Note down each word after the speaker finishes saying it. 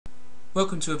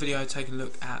Welcome to a video taking a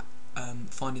look at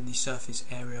finding the surface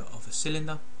area of a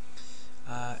cylinder.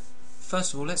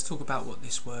 First of all, let's talk about what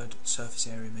this word surface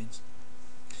area means.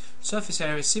 Surface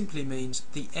area simply means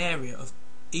the area of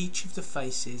each of the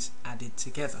faces added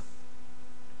together.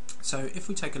 So if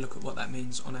we take a look at what that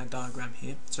means on our diagram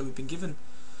here, so we've been given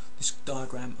this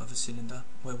diagram of a cylinder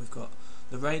where we've got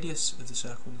the radius of the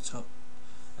circle on the top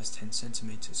as 10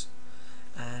 centimeters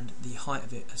and the height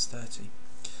of it as 30.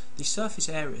 The surface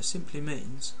area simply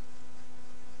means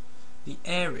the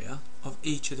area of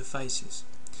each of the faces.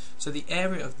 So the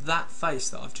area of that face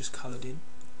that I've just coloured in,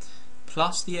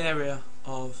 plus the area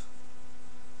of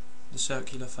the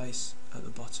circular face at the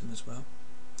bottom as well,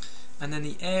 and then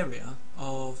the area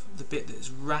of the bit that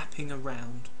is wrapping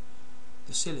around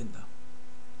the cylinder.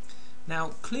 Now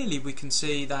clearly we can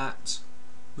see that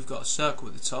we've got a circle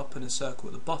at the top and a circle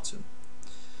at the bottom.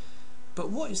 But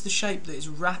what is the shape that is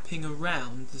wrapping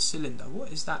around the cylinder?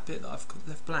 What is that bit that I've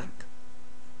left blank?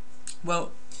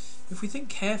 Well, if we think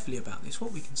carefully about this,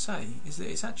 what we can say is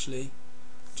that it's actually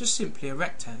just simply a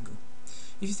rectangle.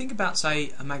 If you think about,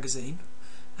 say, a magazine,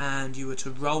 and you were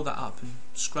to roll that up and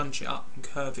scrunch it up and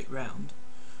curve it round,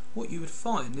 what you would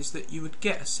find is that you would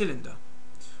get a cylinder,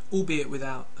 albeit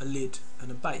without a lid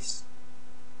and a base.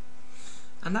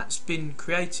 And that's been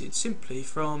created simply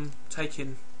from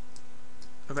taking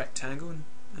a rectangle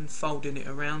and folding it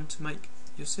around to make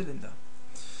your cylinder.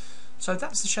 So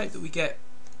that's the shape that we get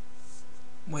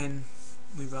when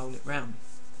we roll it round.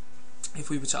 If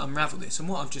we were to unravel this, and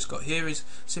what I've just got here is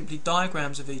simply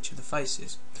diagrams of each of the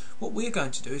faces. What we're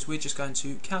going to do is we're just going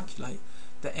to calculate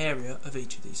the area of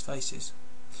each of these faces.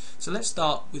 So let's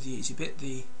start with the easy bit,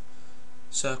 the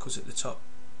circles at the top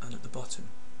and at the bottom.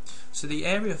 So the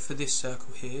area for this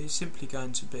circle here is simply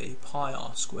going to be pi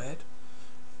r squared,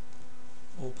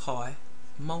 or pi,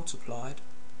 multiplied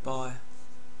by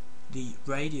the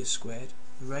radius squared.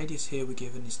 The radius here we're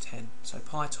given is 10, so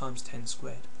pi times 10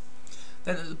 squared.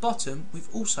 Then at the bottom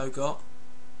we've also got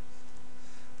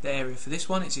the area for this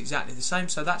one. It's exactly the same,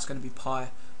 so that's going to be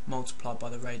pi multiplied by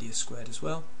the radius squared as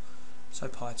well, so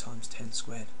pi times 10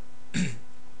 squared.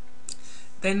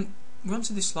 Then we're on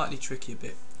to this slightly trickier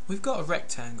bit. We've got a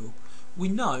rectangle. We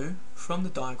know from the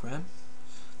diagram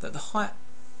that the height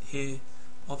here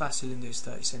of our cylinder is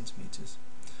 30 centimeters.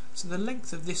 So the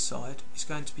length of this side is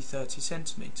going to be 30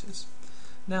 centimeters.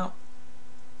 Now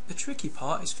the tricky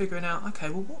part is figuring out, okay,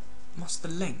 well, what must the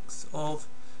length of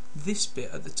this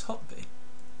bit at the top be?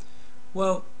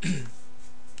 Well,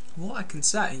 what I can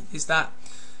say is that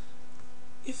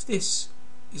if this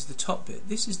is the top bit,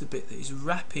 this is the bit that is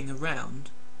wrapping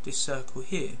around this circle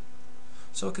here.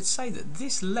 So I could say that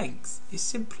this length is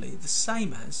simply the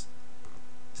same as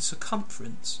the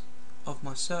circumference of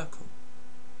my circle.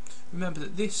 Remember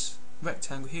that this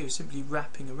rectangle here is simply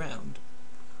wrapping around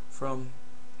from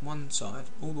one side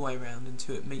all the way around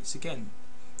until it meets again.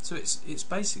 So it's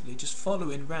basically just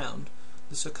following round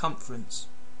the circumference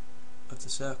of the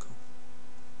circle.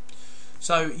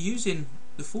 So using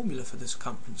the formula for the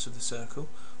circumference of the circle,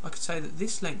 I could say that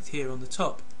this length here on the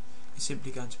top is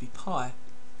simply going to be pi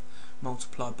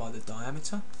multiplied by the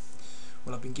diameter.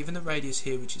 Well, I've been given the radius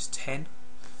here, which is 10,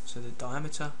 so the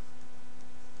diameter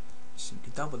is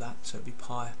simply double that, so it would be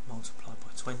pi multiplied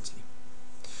by 20.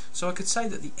 So I could say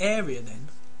that the area then,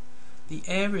 the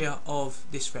area of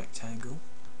this rectangle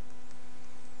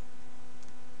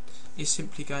is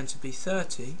simply going to be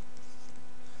 30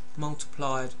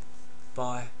 multiplied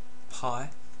by pi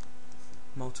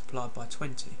multiplied by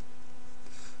 20.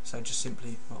 So just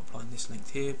simply multiplying this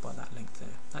length here by that length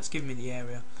there. That's giving me the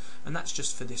area, and that's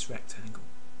just for this rectangle.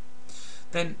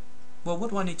 Then, well, what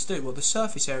do I need to do? Well, the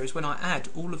surface area is when I add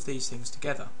all of these things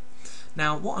together.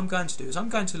 Now what I'm going to do is I'm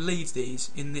going to leave these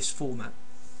in this format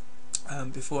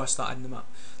before I start adding them up.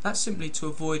 That's simply to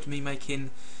avoid me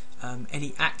making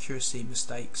any accuracy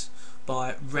mistakes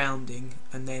by rounding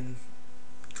and then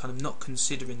kind of not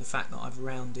considering the fact that I've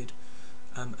rounded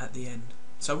at the end.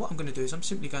 So what I'm going to do is I'm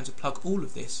simply going to plug all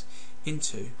of this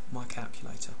into my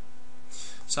calculator.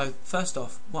 So first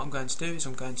off, what I'm going to do is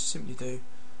I'm going to simply do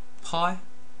pi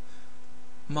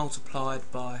multiplied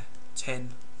by 10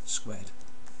 squared.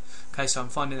 Okay, so I'm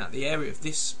finding out the area of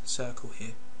this circle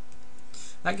here.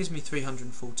 That gives me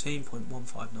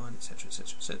 314.159, etc,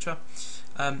 etc, etc.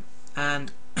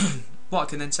 And what I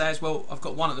can then say is, well, I've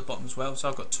got one at the bottom as well, so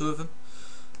I've got two of them.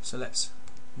 So let's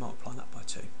multiply that by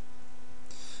 2.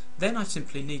 Then I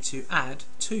simply need to add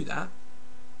to that,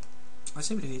 I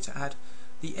simply need to add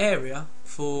the area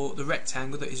for the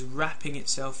rectangle that is wrapping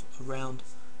itself around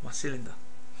my cylinder.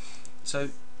 So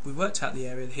we worked out the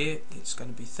area here, it's going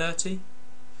to be 30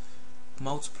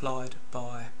 multiplied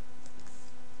by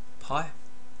pi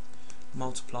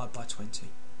multiplied by 20.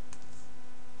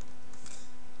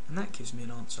 And that gives me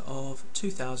an answer of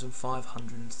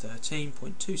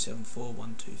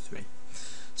 2513.274123.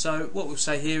 So what we'll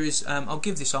say here is I'll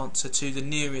give this answer to the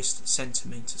nearest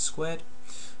centimetre squared.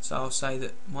 So I'll say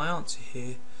that my answer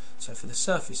here, so for the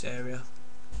surface area,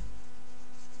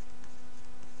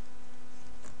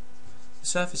 the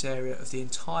surface area of the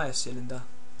entire cylinder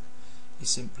is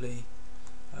simply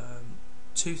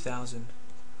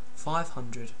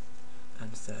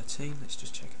 2513. Let's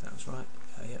just check if that was right.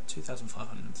 Yeah,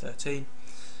 2513,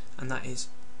 and that is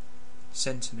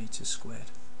centimetres squared.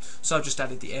 So I've just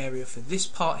added the area for this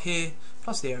part here,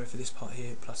 plus the area for this part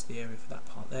here, plus the area for that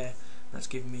part there. And that's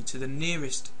giving me to the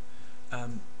nearest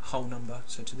whole number,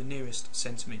 so to the nearest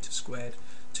centimetre squared,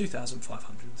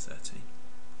 2513.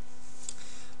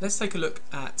 Let's take a look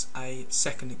at a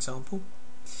second example.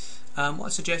 What I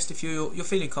suggest, if you're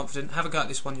feeling confident, have a go at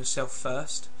this one yourself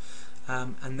first,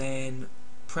 and then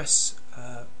press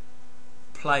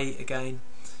play again,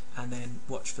 and then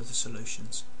watch for the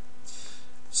solutions.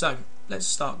 So let's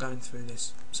start going through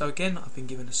this. So again, I've been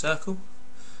given a circle,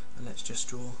 and let's just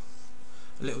draw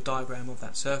a little diagram of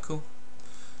that circle.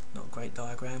 Not a great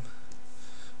diagram,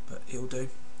 but it'll do.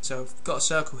 So I've got a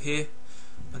circle here,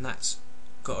 and that's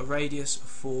got a radius of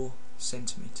 4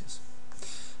 centimetres.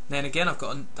 Then again, I've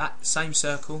got that same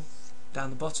circle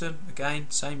down the bottom, again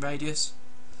same radius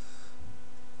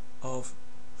of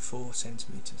 4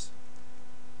 centimetres.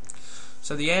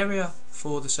 So the area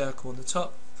for the circle on the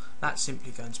top, that's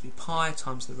simply going to be pi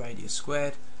times the radius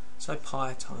squared, so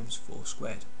pi times 4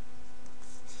 squared.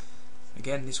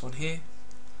 Again, this one here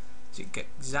is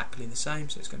exactly the same,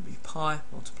 so it's going to be pi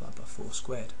multiplied by 4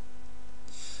 squared.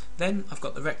 Then I've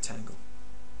got the rectangle.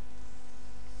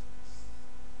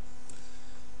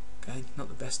 Okay, not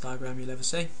the best diagram you'll ever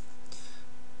see,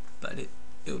 but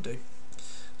it'll do.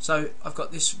 So I've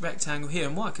got this rectangle here,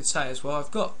 and what I could say is, well,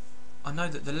 I know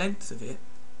that the length of it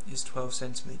is 12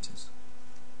 centimetres.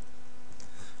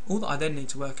 All that I then need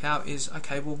to work out is,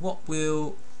 okay, well, what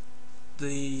will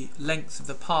the length of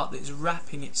the part that is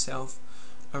wrapping itself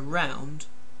around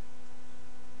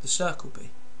the circle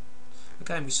be?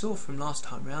 Again, we saw from last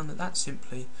time round that that's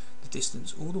simply the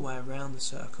distance all the way around the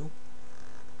circle.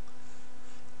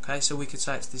 Okay, so we could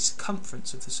say it's the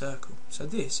circumference of the circle. So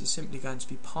this is simply going to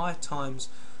be pi times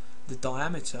the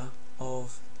diameter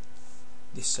of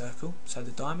this circle. So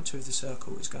the diameter of the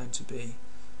circle is going to be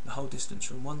the whole distance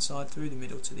from one side through the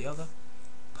middle to the other,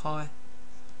 pi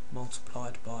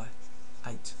multiplied by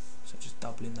 8. So just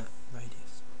doubling that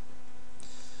radius.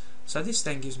 So this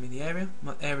then gives me the area.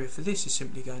 My area for this is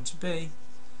simply going to be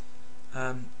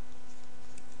the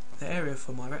area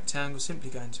for my rectangle is simply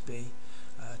going to be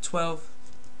 12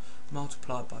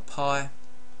 multiplied by pi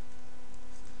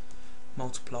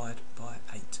multiplied by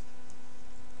 8.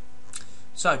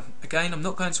 So again, I'm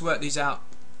not going to work these out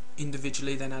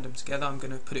individually then add them together. I'm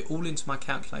going to put it all into my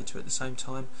calculator at the same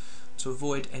time to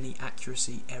avoid any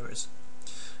accuracy errors.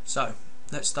 So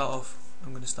let's start off.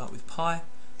 I'm going to start with pi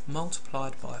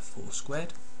multiplied by 4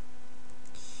 squared,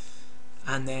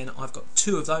 and then I've got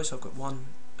two of those. So I've got one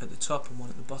at the top and one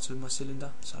at the bottom of my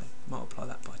cylinder, so multiply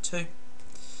that by 2.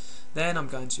 Then I'm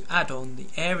going to add on the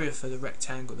area for the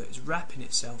rectangle that is wrapping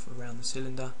itself around the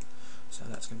cylinder, so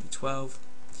that's going to be 12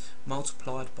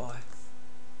 multiplied by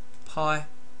pi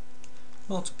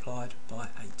multiplied by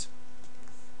 8,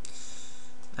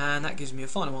 and that gives me a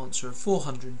final answer of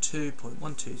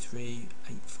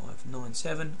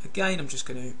 402.1238597. Again, I'm just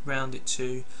going to round it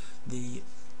to the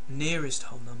nearest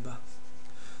whole number,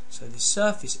 so the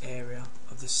surface area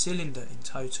of the cylinder in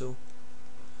total,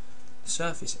 the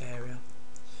surface area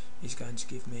is going to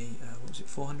give me, what was it,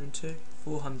 402?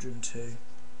 402,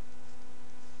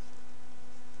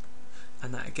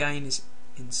 and that again is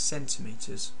in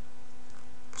centimetres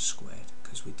squared,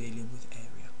 because we're dealing with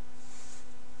area.